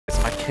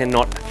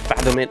cannot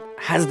fathom it.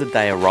 Has the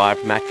day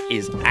arrived? Mac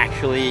is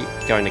actually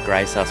going to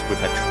grace us with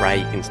a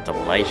tray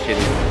installation.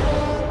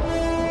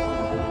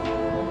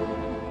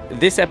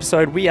 This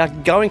episode, we are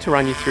going to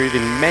run you through the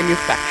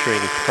manufacturing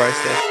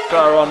process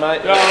Go on,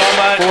 mate. Go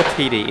on, mate. for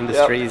TD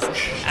Industries,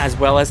 as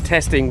well as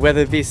testing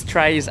whether this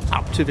tray is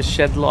up to the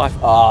shed life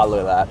Oh, look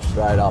at that.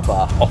 Straight up.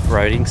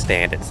 off-roading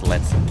standards.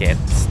 Let's get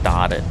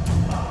started.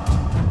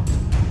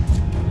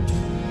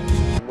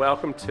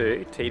 Welcome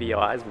to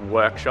TDI's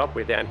workshop.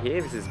 We're down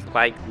here. This is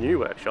Blake's new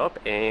workshop,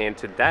 and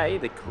today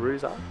the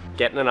Cruiser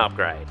getting an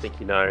upgrade. I think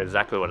you know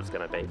exactly what it's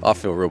going to be. I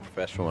feel real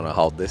professional when I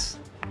hold this.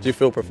 Do you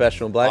feel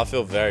professional, Blake? I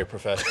feel very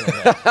professional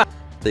now.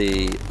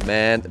 The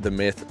man, the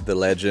myth, the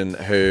legend,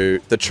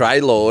 the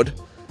tray lord,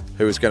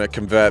 who is going to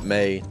convert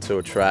me to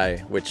a tray,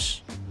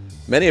 which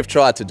many have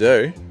tried to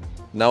do.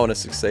 No one has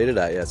succeeded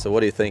at yet. So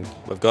what do you think?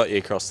 We've got you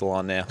across the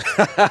line now.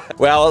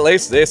 Well, at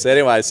least this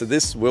anyway. So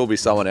this will be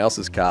someone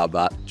else's car,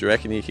 but do you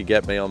reckon you could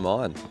get me on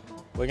mine?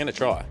 We're going to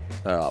try.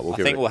 All right,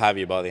 I think we'll have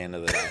you by the end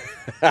of the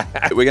day.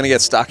 We're going to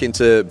get stuck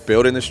into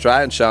building this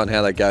tray and showing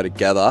how they go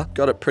together.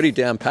 Got it pretty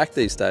down packed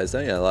these days,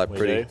 don't you? Like We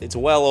pretty do. It's a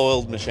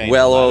well-oiled machine.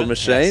 well-oiled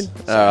machine.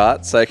 Yes. All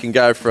right, so it can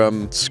go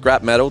from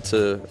scrap metal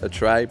to a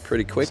tray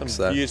pretty quick. Some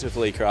So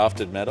beautifully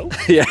crafted metal,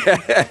 yeah,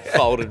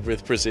 folded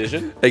with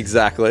precision.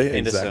 exactly.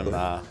 Into exactly.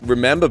 some,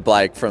 Remember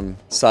Blake from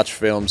such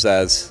films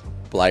as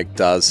Blake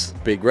does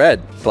Big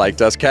Red, Blake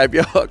does Cape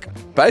York.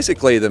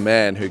 Basically the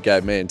man who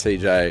gave me and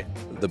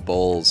TJ the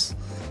balls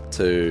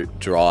to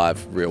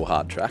drive real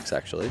hard tracks,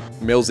 actually.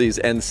 Millsy's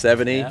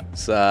N70, Yeah.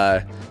 so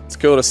it's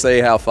cool to see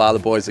how far the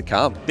boys have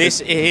come. This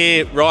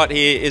here, right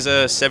here, is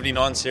a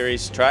 79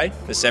 series tray.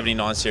 The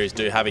 79 series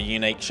do have a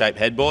unique shaped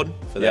headboard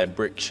for their Yep.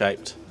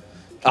 brick-shaped.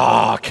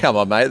 Oh, come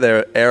on, mate.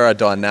 They're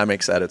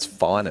aerodynamics at its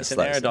finest. It's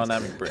an those things.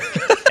 aerodynamic brick.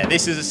 And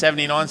this is a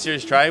 79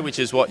 series tray, which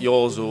is what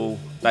yours will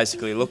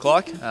basically look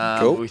like.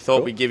 Cool, We thought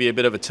cool. we'd give you a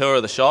bit of a tour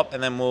of the shop,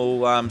 and then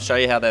we'll show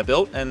you how they're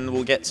built, and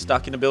we'll get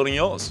stuck into building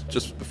yours.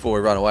 Just before we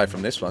run away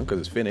from this one, because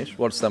it's finished,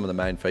 what's some of the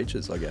main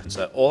features, I guess?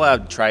 So all our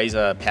trays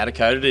are powder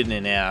coated, and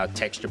in our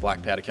texture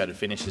black powder coated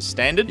finish is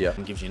standard. Yep.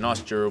 And gives you a nice,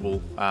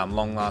 durable,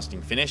 long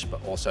lasting finish,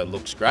 but also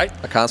looks great.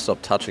 I can't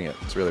stop touching it.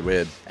 It's really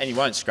weird. And you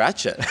won't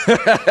scratch it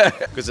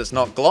because it's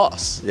not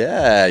gloss.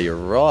 Yeah, you're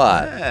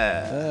right.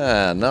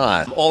 Yeah. Ah,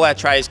 nice. All our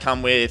trays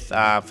come with,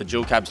 for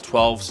dual cabs,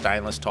 12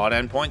 stainless tight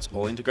end points,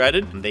 all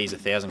integrated. And these are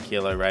 1,000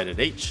 kilo rated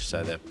each,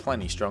 so they're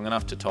plenty strong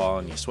enough to tie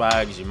on your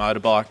swags, your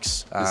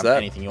motorbikes, that-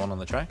 anything you want on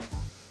the tray.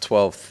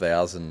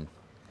 12,000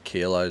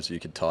 kilos you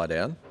could tie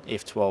down.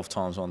 If 12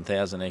 times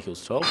 1,000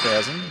 equals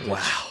 12,000. Wow.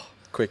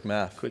 Quick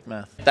math. Quick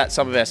math. That's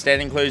some of our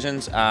standard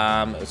inclusions.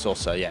 It's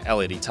also,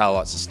 LED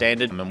taillights are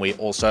standard. And we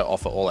also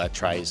offer all our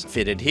trays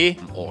fitted here,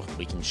 or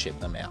we can ship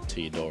them out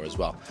to your door as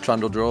well.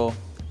 Trundle drawer.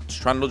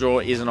 Trundle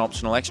drawer is an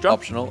optional extra.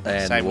 Optional,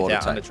 and Same with water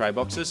our tank. under tray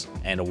boxes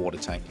and a water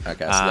tank. Okay,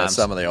 so that's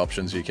some of the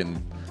options you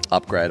can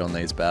upgrade on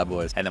these bad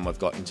boys. And then we've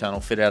got internal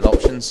fit out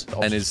options.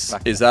 And is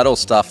that all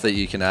stuff that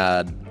you can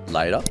add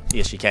later?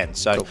 Yes, you can.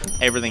 So Cool.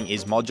 everything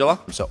is modular.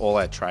 So all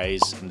our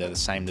trays, they're the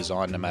same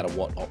design no matter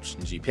what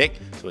options you pick.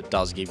 So it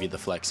does give you the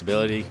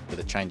flexibility with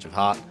a change of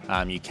heart.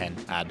 You can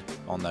add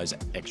on those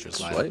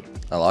extras later. Sweet.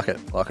 I like it.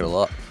 I like it a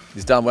lot.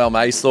 He's done well,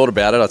 mate. He's thought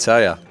about it, I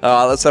tell you. All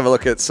right, let's have a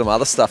look at some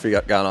other stuff you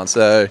got going on.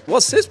 So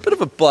what's this? Bit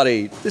of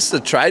a this is a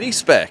tradie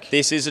spec.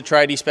 This is a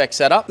tradie spec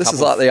setup. This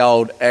is like the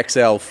old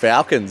XL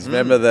Falcons.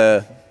 Remember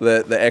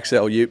the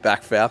XL Ute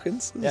back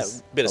Falcons? Yeah,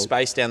 bit of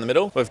space down the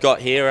middle. We've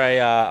got here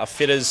a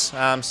fitter's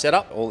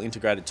setup, all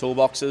integrated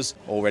toolboxes,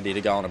 all ready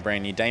to go on a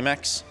brand new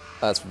D-Max.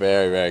 That's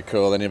very, very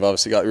cool. Then you've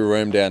obviously got your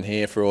room down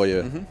here for all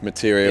your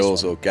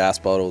materials or gas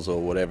bottles or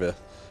whatever,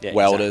 Yeah,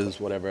 welders,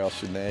 exactly. whatever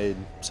else you need.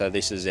 So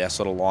this is our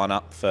sort of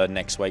lineup for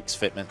next week's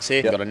fitments here.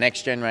 Yep. We've got a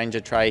next gen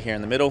Ranger tray here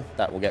in the middle.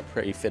 That will get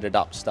pretty fitted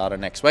up starting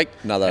next week.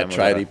 Another And we've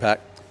got tradie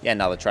pack. Yeah,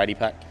 another tradie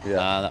pack.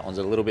 Yeah. That one's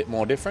a little bit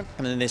more different.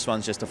 And then this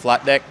one's just a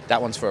flat deck.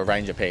 That one's for a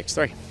Ranger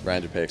PX3.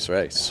 Ranger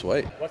PX3.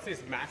 Sweet. What's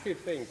this massive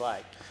thing,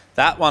 Blake?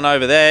 That one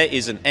over there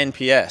is an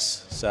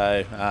NPS.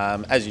 So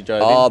as you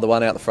drove Oh, in, the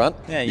one out the front?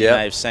 yeah, you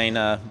may have seen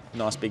a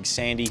nice big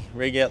sandy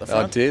rig out the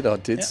front. I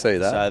did see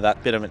that. So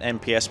that bit of an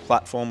NPS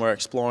platform we're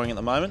exploring at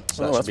the moment.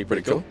 So that should that's be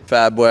pretty cool.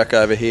 Fab work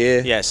over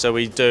here. Yeah, so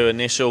we do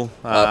initial.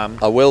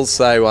 I will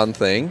say one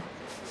thing.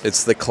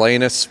 It's the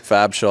cleanest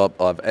fab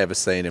shop I've ever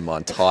seen in my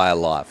entire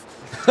life.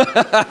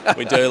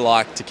 We do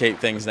like to keep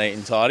things neat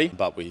and tidy,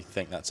 but we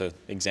think that's an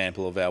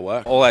example of our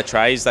work. All our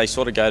trays, they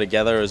sort of go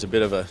together as a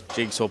bit of a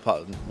jigsaw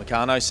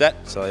Meccano set.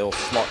 So they all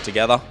slot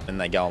together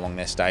and they go along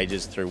their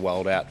stages through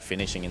weld out,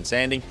 finishing and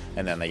sanding,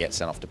 and then they get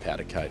sent off to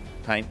powder coat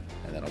paint,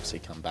 and then obviously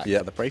come back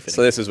for the pre-fitting.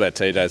 So this is where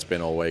TJ's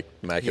been all week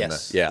making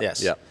yes, Yeah.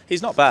 yes. Yeah.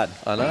 He's not bad.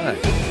 I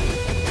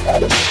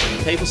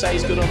know. People say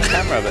he's good on the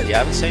camera, but you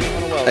haven't seen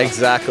him on a welder.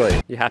 Exactly.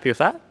 You happy with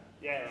that?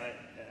 Yeah.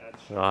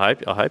 I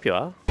hope you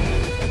are.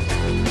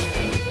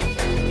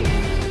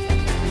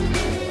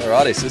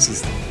 Alrighty, so this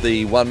is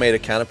the 1 metre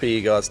canopy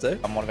you guys do.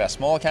 I'm one of our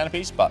smaller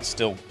canopies, but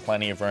still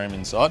plenty of room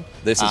inside.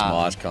 This is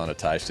my kind of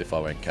taste if I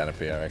went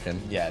canopy, I reckon.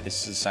 Yeah,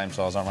 this is the same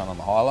size I run on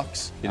the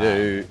Hilux.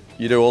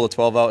 You do all the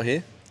 12 volt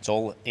here? It's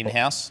all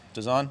in-house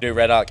design. Do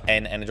Red Arc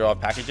and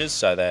Energive packages,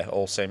 so they're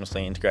all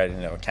seamlessly integrated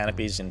into our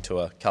canopies into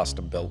a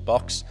custom built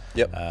box.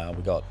 Yep.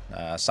 We've got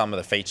some of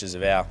the features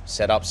of our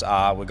setups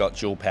are we've got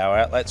dual power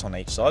outlets on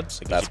each side,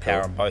 so it gives you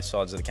power on both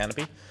sides of the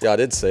canopy. Yeah, I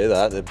did see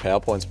that. The power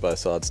points both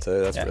sides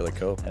too. That's really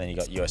cool. And then you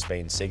got USB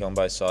and SIG on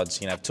both sides.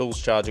 You can have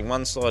tools charging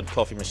one side,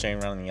 coffee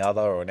machine running the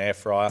other, or an air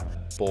fryer.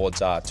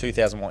 Boards are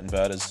 2,000 watt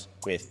inverters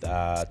with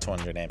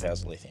 200 amp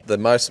hours of lithium. The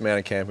most amount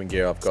of camping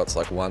gear I've got is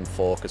like one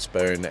fork, a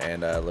spoon,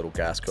 and a little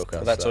gas cooker.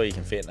 But that's all you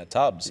can fit in a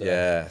tub. So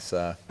yeah,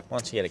 so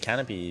once you get a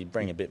canopy, you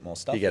bring a bit more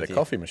stuff. you get a with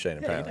coffee machine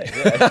apparently.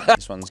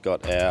 This one's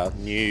got our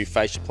new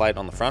fascia plate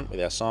on the front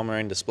with our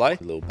Silmarine display.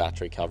 A little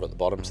battery cover at the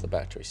bottom, so the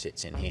battery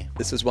sits in here.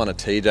 This is one of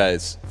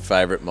TJ's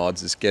favourite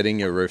mods, is getting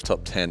your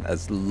rooftop tent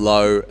as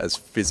low as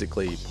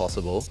physically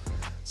possible.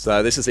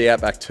 So this is the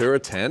Outback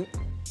Tourer tent,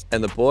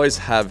 and the boys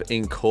have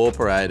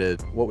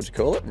incorporated, what would you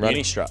call it?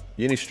 Unistrut.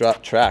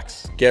 Unistrut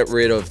tracks. Get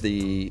rid of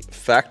the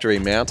factory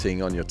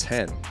mounting on your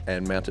tent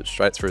and mount it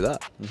straight through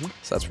that.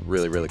 So that's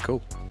really, really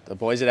cool. The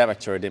boys at Outback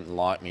Tourer didn't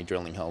like me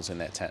drilling holes in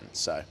their tent,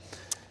 so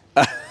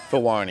for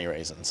warranty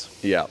reasons.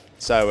 Yeah.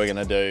 So we're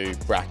going to do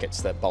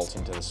brackets that bolt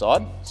into the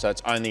side, so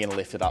it's only going to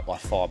lift it up by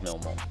 5 mil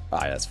more.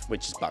 Ah, yes.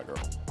 Which is bugger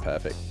all.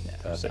 Perfect.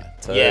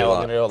 Perfect. So Yeah, we're like-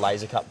 going to do a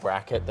laser cut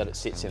bracket that it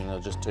sits in, and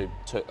there'll just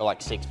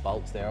like 6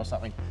 bolts there or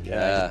something. Yeah.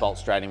 And they just bolt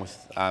straight in with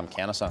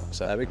countersunk.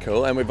 So That'd be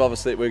cool. And we've got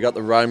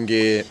the Roam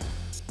Gear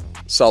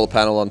solar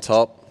panel on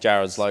top.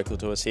 Jared's local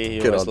to us here. He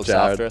Good always old looks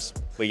Jared. after us.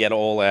 We get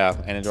all our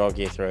Energive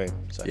gear through him.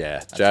 So Yeah,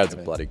 that's Jared's a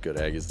gonna be- bloody good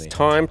egg, isn't he?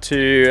 Time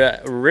to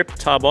rip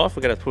tub off.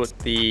 We're going to put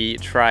the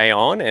tray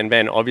on, and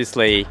then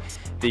obviously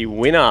the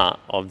winner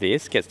of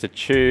this gets to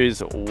choose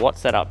what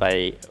setup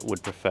they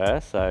would prefer.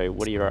 So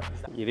what do you?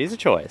 It is a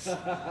choice.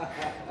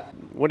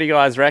 What do you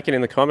guys reckon in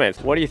the comments?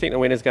 What do you think the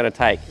winner's going to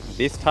take?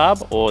 This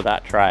tub or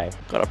that tray?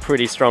 Got a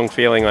pretty strong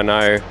feeling I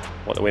know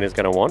what the winner's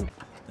going to want.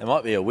 There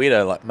might be a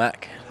weirdo like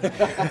Mac.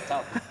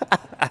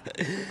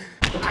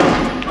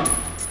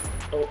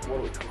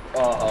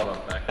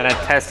 And a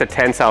test the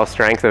tensile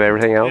strength of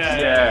everything else.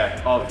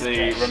 Yeah, of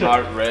the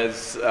remote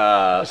res.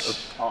 I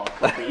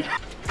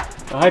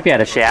hope you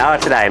had a shower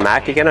today,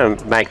 Mac. You're going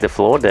to make the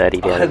floor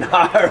dirty down.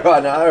 I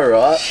know,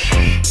 right?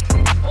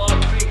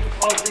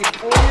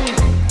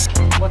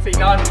 What's he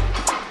done?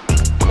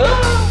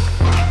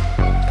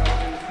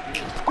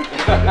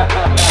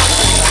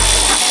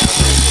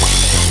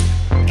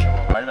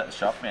 What about the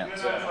shock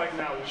mounts?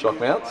 Shock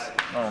mounts?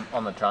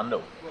 On the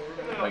trundle.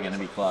 We're going to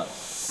be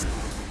close.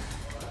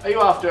 Are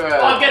you after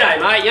Oh,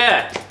 g'day, mate.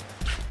 Yeah.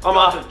 I'm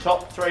After the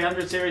top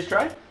 300 series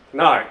tray?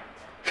 No.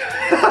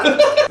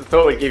 I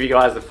thought we'd give you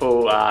guys the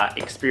full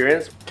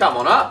experience. Come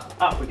on up.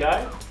 Up we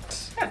go.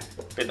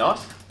 Bit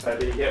nice. So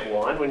do you get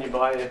wine when you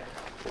buy your...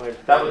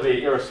 That would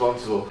be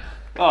irresponsible.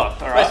 Oh, all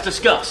Let's right.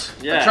 discuss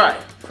Yeah. a tray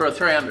for a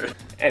 300.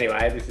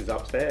 Anyway, this is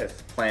upstairs.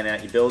 Plan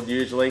out your build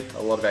usually.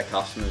 A lot of our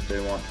customers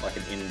do want like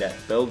an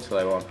in-depth build, so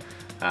they want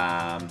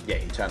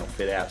internal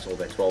fit outs, all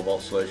their 12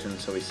 volt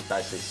solutions. So we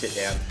basically sit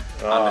down,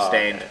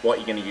 understand what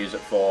you're going to use it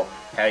for,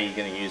 how you're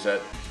going to use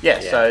it. Yeah,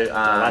 so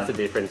Well, that's the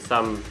difference.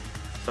 Some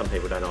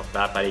people don't offer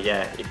that, but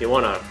yeah, if you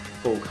want a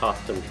full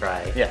custom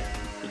tray, yeah,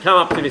 you come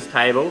up to this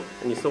table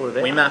and you sort it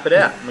out. we map it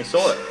out and we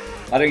sort it.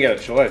 I didn't get a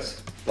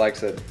choice. Blake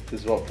said, this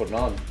is what I'm putting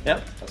on.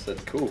 Yep. I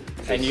said, cool.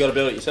 And you got to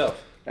build it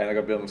yourself. And I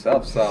got to build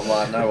myself, so I'm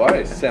like, no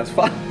worries. Sounds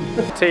fun.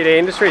 TD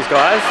Industries,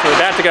 guys. We're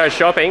about to go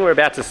shopping. We're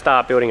about to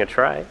start building a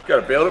tray. Got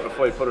to build it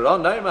before you put it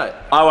on, don't you, mate?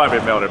 I won't be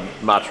building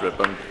much of it,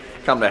 but I'm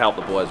come to help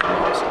the boys with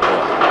my support.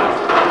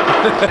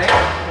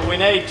 Well, we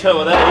need 2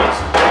 of these.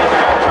 These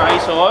are our tray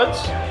sides.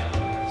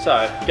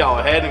 So go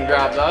ahead and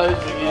grab those.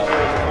 We can use those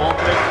as a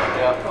forklift.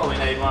 Yeah. Probably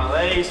need one of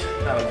these.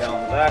 That'll go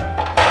on the back.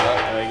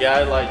 There we go.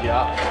 Load you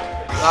up.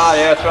 Ah,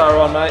 yeah, throw her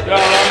on, mate. Go on,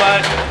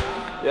 mate.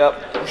 Yep.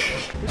 And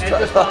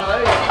just one of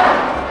these.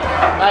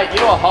 Mate,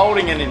 you are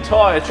holding an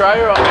entire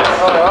tray right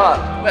now. All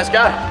right. Let's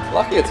go.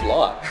 Lucky it's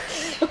light.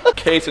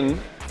 Keaton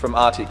from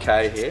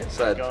RTK here,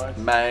 so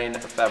main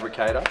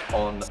fabricator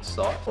on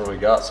site. What do we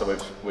got? So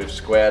we've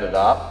squared it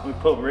up. We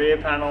put rear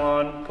panel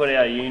on, put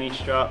our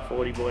Unistrut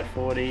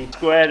 40x40,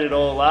 squared it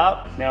all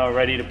up. Now we're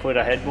ready to put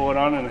a headboard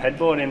on and the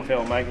headboard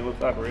infill, make it look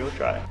like a real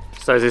tray.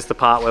 So is this the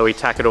part where we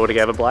tack it all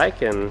together,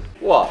 Blake? And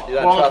What? You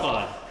don't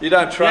Qualified. trust? You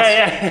don't trust?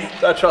 Yeah.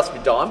 Don't trust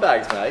me dime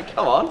bags, mate.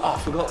 Come on. Oh, I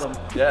forgot them.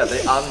 Yeah, the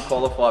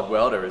unqualified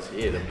welder is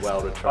here. The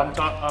welder train.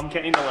 I'm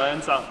keen to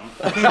learn something.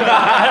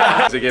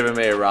 They're giving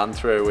me a run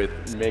through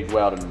with MIG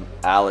weld and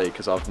Ali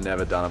because I've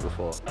never done it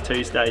before.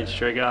 2-stage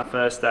trigger.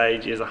 First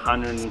stage is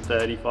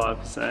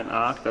 135%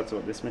 arc. That's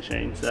what this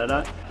machine's set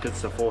at.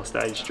 It's a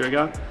 4-stage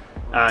trigger.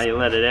 You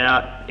let it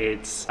out,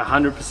 it's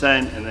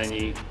 100%, and then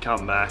you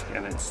come back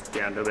and it's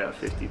down to about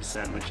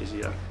 50%, which is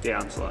your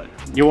down slope.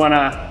 You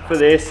wanna, for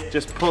this,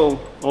 just pull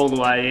all the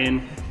way in,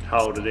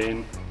 hold it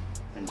in,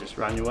 and just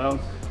run your weld.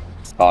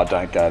 Oh,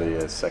 don't go to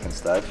your second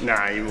stage.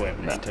 No, you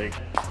wouldn't need to.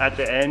 At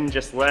the end,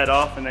 just let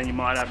off, and then you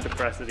might have to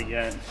press it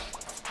again.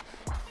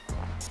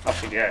 I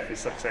forget,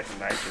 it's like second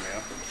nature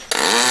now.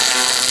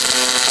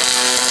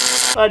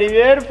 Bloody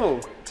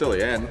beautiful. Till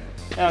the end.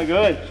 How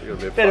good?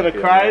 Got a Bit of a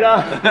funky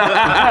on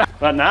crater.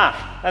 But nah,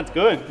 that's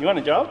good. You want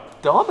a job?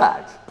 Dime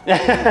bags.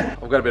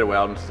 I've got a bit of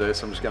welding to do,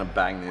 so I'm just going to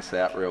bang this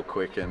out real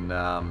quick and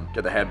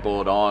get the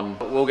headboard on.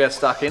 We'll get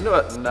stuck into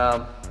it and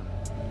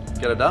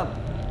get it done.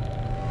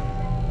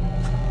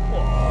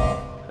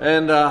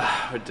 And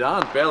we're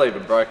done. Barely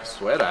even broke a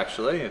sweat,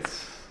 actually.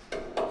 It's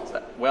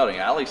that welding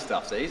alley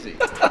stuff's easy.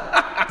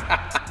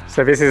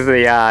 So this is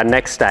the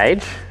next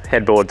stage.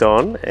 Headboard's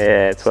on.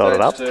 It's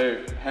welded up.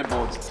 Stage 2,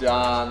 headboard's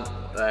done.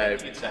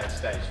 You'd say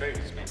stage 3,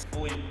 it's been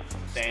fully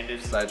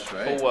sanded, Stage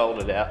 3. full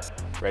welded out,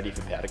 ready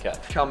for powder coat.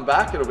 Come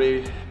back, it'll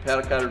be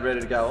powder coated, ready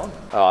to go on.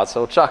 Alright,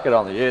 so we'll chuck it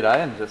on the ute,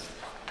 and just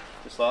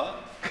like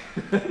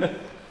that?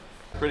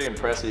 pretty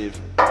impressive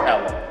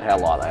How how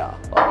light they are.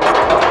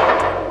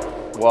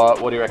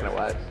 What do you reckon it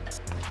weighs?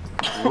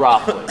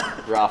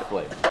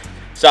 Roughly.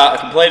 So a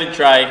completed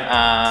tray,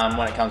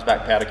 when it comes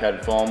back powder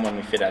coated form, when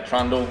we fit our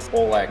trundle,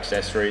 all our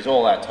accessories,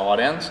 all our tie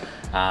downs,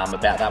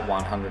 about that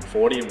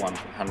 140 and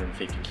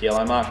 150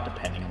 kilo mark,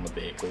 depending on the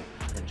vehicle.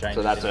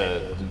 So that's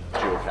a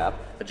dual cab?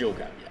 A dual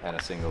cab, yeah. And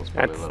a single's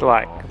probably a That's little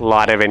like more.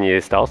 lighter than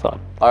your style side.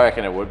 I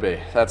reckon it would be.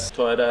 That's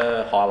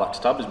Toyota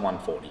Hilux tub is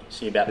 140,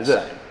 so you're about Is the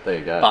it? same. There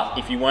you go. But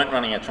if you weren't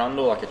running a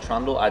trundle, like a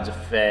trundle adds a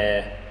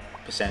fair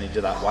percentage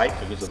of that weight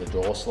because of the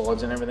draw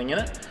slides and everything in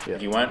it. Yeah.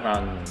 If you weren't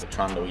running the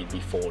trundle, you'd be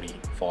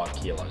 45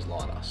 kilos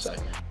lighter. So,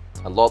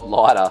 a lot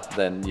lighter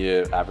than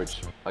your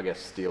average, I guess,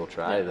 steel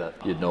tray that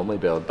you'd normally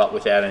build. but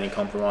without any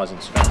compromise in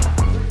strength.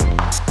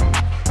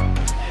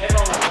 Head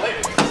on the clip,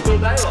 it's still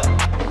daylight.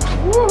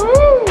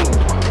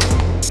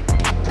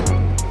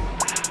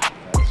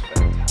 That's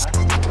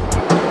fantastic.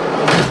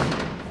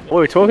 What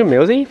are we talking,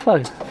 Millsy?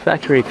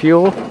 Factory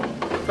fuel,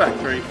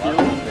 Factory fuel.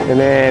 and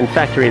then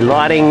factory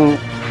lighting.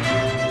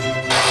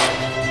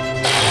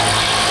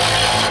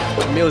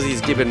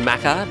 Millsy's given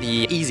Macca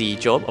the easy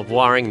job of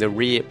wiring the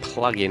rear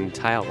plug-in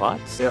tail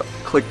lights. Yep,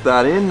 click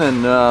that in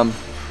and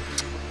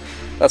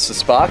that's the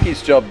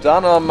Sparky's job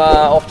done. I'm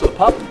off to the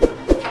pub.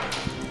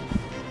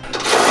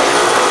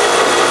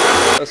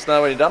 Let us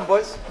know when you're done,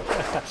 boys.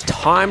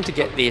 Time to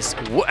get this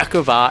work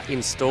of art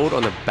installed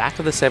on the back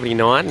of the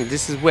 79, and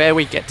this is where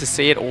we get to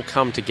see it all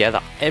come together.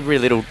 Every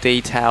little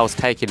detail's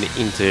taken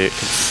into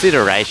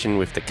consideration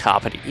with the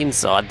carpet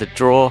inside the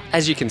drawer.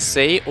 As you can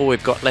see, all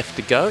we've got left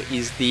to go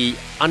is the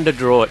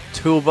underdrawer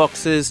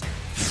toolboxes,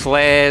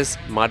 flares,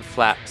 mud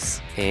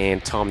flaps,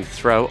 and time to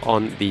throw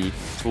on the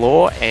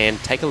floor and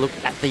take a look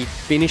at the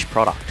finished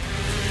product.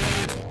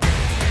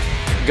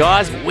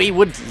 Guys, we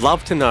would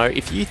love to know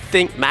if you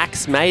think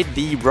Max made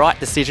the right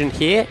decision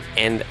here,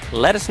 and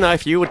let us know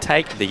if you would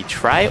take the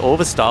tray or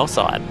the style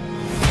side.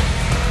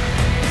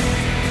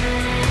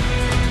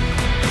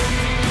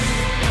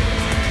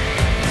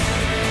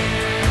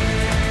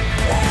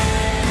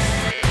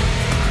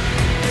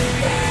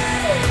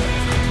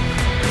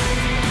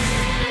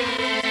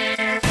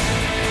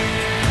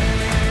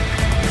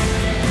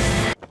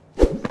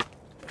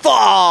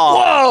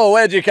 Whoa,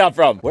 where'd you come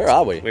from? Where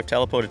are we? We've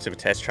teleported to the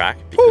test track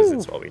because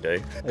it's what we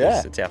do.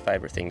 Yeah. It's our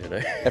favourite thing to do.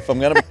 If I'm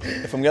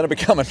gonna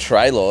become a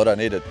tray lord, I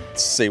need to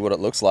see what it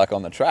looks like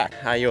on the track.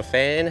 Are you a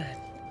fan?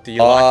 Do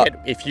you like it?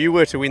 If you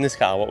were to win this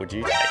car, what would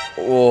you take?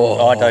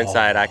 Oh, Don't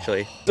say it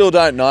actually. Still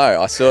don't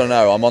know. I still don't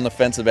know. I'm on the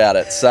fence about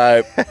it.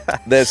 So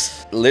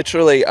there's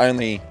literally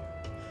only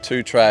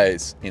 2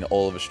 trays in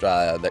all of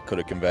Australia that could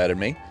have converted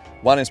me.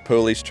 One is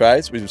Pooley's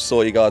trays. We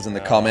saw you guys in the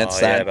comments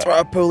saying, but- throw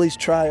a Pooley's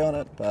tray on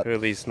it. But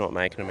Hurley's not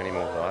making them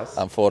anymore, guys.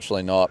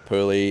 unfortunately not.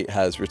 Pooley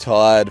has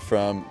retired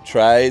from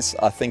trays.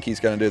 I think he's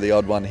going to do the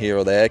odd one here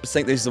or there. I just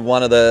think this is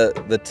one of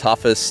the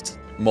toughest,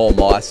 more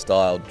my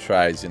style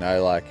trays, you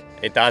know, like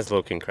It does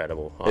look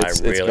incredible.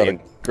 it's got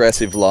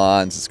aggressive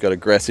lines, it's got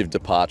aggressive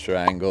departure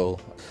angle.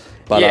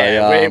 But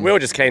yeah, we were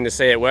just keen to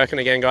see it working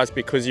again, guys,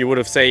 because you would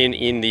have seen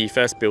in the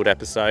first build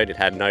episode it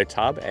had no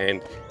tub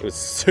and it was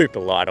super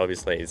light.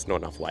 Obviously, it's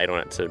not enough weight on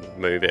it to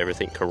move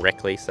everything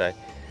correctly. So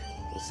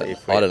we'll see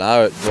if we... I don't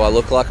know. Do I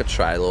look like a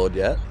tray lord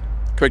yet?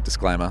 Quick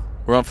disclaimer: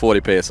 we're on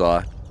 40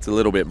 psi. It's a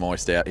little bit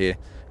moist out here.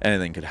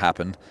 Anything could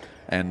happen,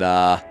 and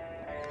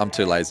I'm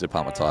too lazy to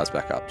pump my tyres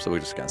back up, so we're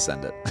just going to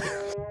send it.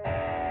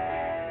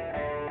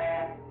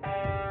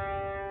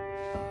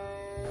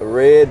 The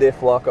rear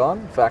diff lock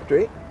on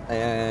factory.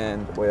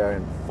 And we are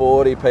in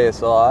 40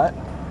 psi.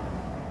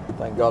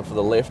 Thank God for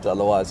the lift,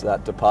 otherwise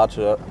that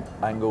departure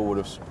angle would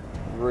have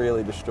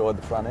really destroyed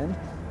the front end.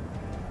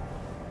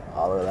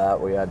 Other than that,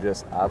 we are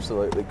just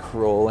absolutely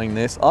crawling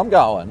this. I'm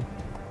going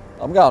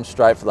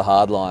straight for the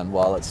hard line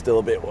while it's still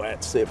a bit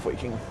wet, see if we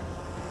can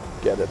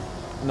get it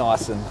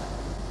nice and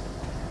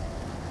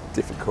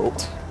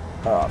difficult.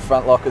 All right,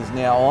 front locker's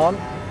now on.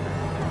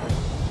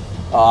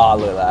 Oh,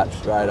 look at that,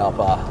 straight up.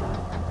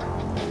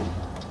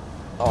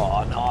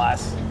 Oh,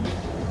 nice.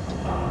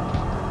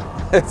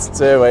 It's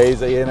too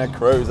easy in a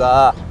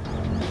cruiser.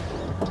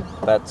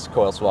 That's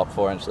coil swap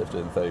 4-inch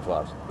lifted in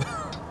 35s.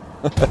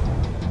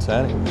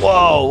 Turning.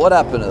 Whoa, what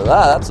happened to that?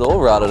 That's all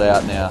rutted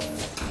out now.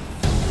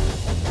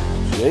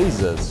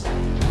 Jesus.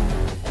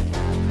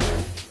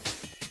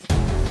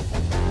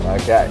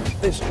 Okay,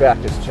 this track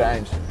has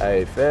changed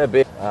a fair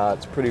bit.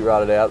 It's pretty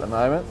rutted out at the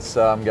moment,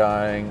 so I'm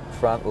going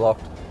front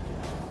locked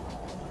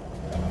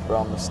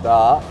from the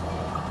start.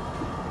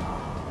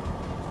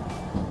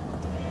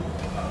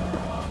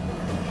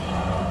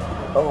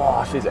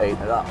 Oh, she's eating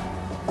it up.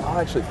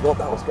 I actually thought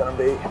that was going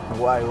to be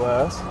way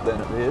worse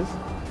than it is.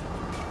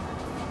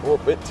 Oh,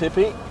 a bit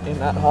tippy in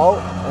that hole.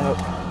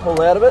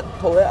 Pull out of it,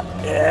 pull out.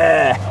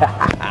 Yeah!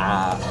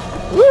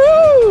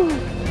 Woo!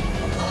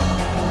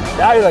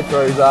 Go the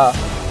Cruiser.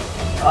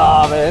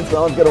 Oh man,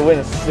 someone's got to win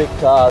a sick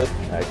car.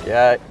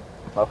 Okay,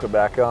 lock it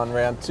back on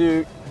round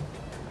 2.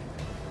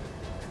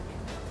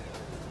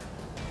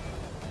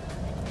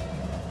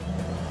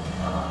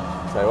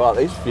 Tell you what,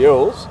 these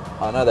fuels,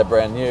 I know they're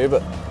brand new,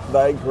 but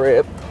they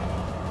grip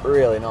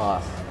really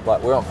nice.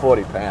 Like we're on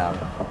 40 pound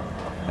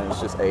and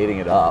it's just eating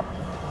it up.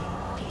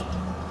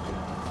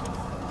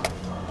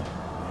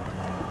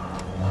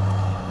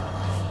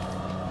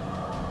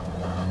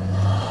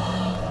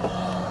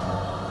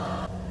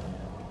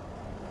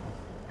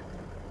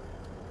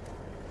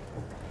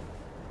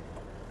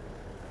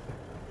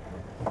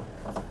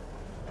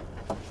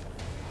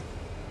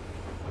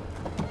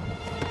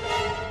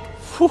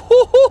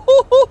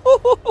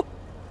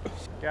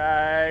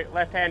 Go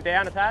left hand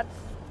down a tad.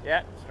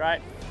 Yeah,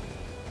 straight.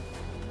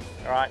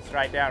 All right,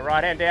 straight down.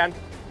 Right hand down.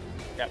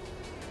 Yep.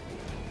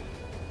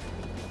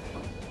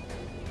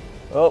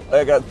 Oh,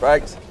 there goes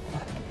brakes.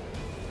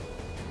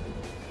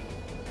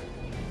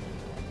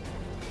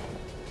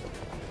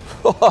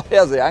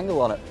 How's the angle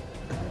on it?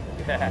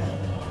 Yeah.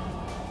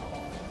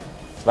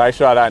 Make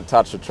sure I don't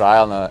touch the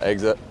trail on the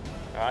exit.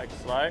 All right,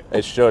 slow.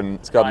 It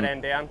shouldn't. It's got Right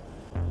hand down.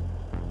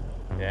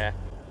 Yeah.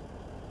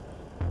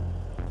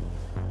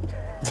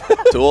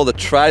 to all the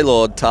tray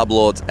lord, tub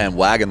lords and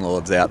wagon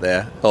lords out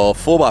there, or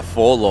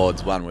 4x4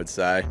 lords one would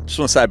say. Just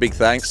want to say a big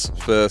thanks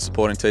for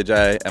supporting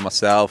TJ and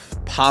myself.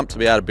 Pumped to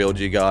be able to build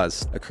you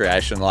guys a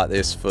creation like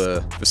this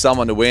for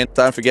someone to win.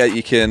 Don't forget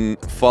you can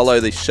follow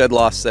the Shed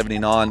Life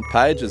 79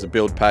 page. There's a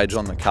build page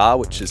on the car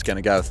which is going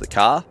to go with the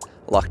car.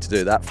 I like to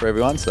do that for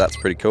everyone, so that's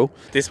pretty cool.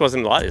 This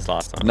wasn't like this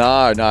last time.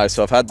 No.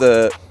 So I've had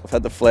the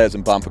flares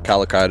and bumper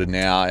color coded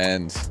now,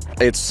 and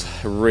it's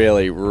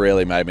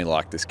really made me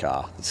like this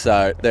car.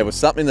 So there was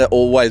something that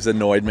always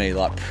annoyed me,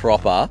 like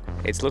proper.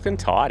 It's looking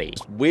tidy.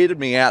 Weirded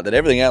me out that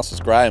everything else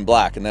was grey and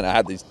black, and then I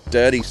had these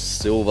dirty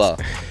silver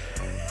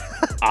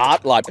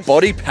art, like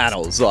body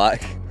panels,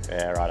 like.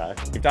 Yeah, righto.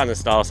 You've done the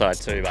style side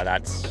too, but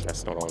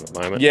that's not on at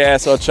the moment. Yeah,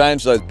 so I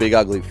changed those big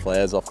ugly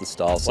flares off the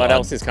style side. What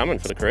else is coming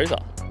for the Cruiser?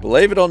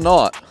 Believe it or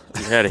not,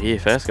 You heard it here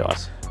first,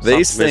 guys. these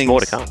There's things more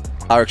to come.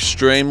 are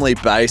extremely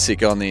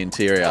basic on the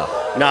interior.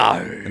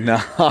 No.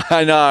 No,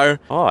 I know.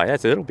 Oh, yeah,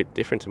 it's a little bit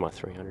different to my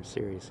 300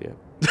 series, yeah.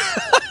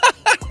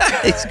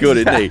 It's good,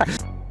 isn't he?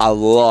 A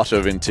lot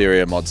of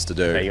interior mods to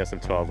do. Yeah, you got some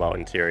 12-volt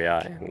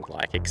interior and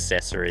like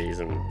accessories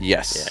and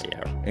Yes.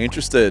 Yeah.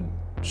 Interested?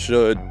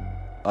 Should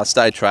I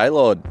stay tray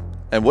lord?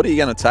 And what are you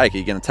going to take? Are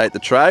you going to take the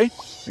tray?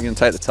 You're going to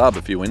take the tub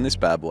if you win this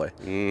bad boy.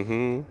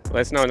 Let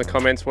us know in the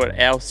comments what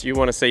else you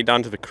want to see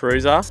done to the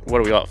Cruiser. What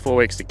do we got? 4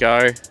 weeks to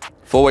go,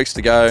 4 weeks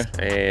to go.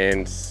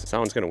 and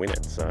someone's going to win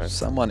it. So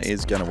Someone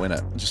is going to win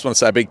it. I just want to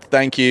say a big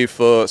thank you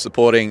for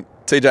supporting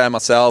TJ and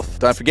myself.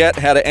 Don't forget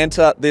how to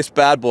enter this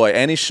bad boy.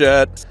 Any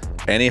shirt,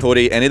 any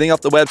hoodie, anything off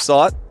the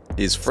website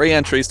is free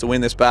entries to win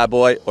this bad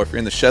boy. Or if you're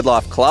in the Shed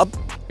Life Club,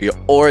 you're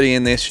already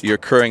in this, you're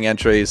accruing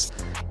entries.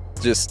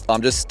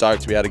 I'm just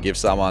stoked to be able to give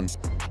someone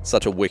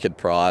such a wicked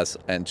prize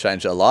and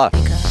change their life.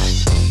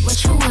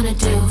 What you wanna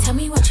do? Tell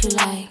me what you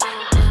like.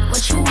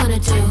 What you wanna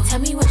do? Tell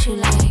me what you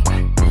like.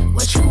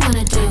 What you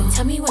wanna do?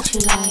 Tell me what you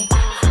like.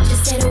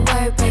 Just say the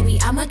word, baby,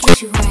 I'ma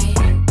get you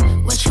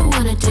right. What you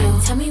wanna do?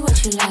 Tell me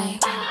what you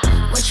like.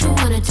 What you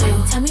wanna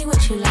do? Tell me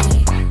what you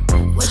like.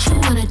 What you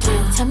wanna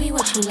do? Tell me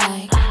what you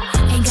like.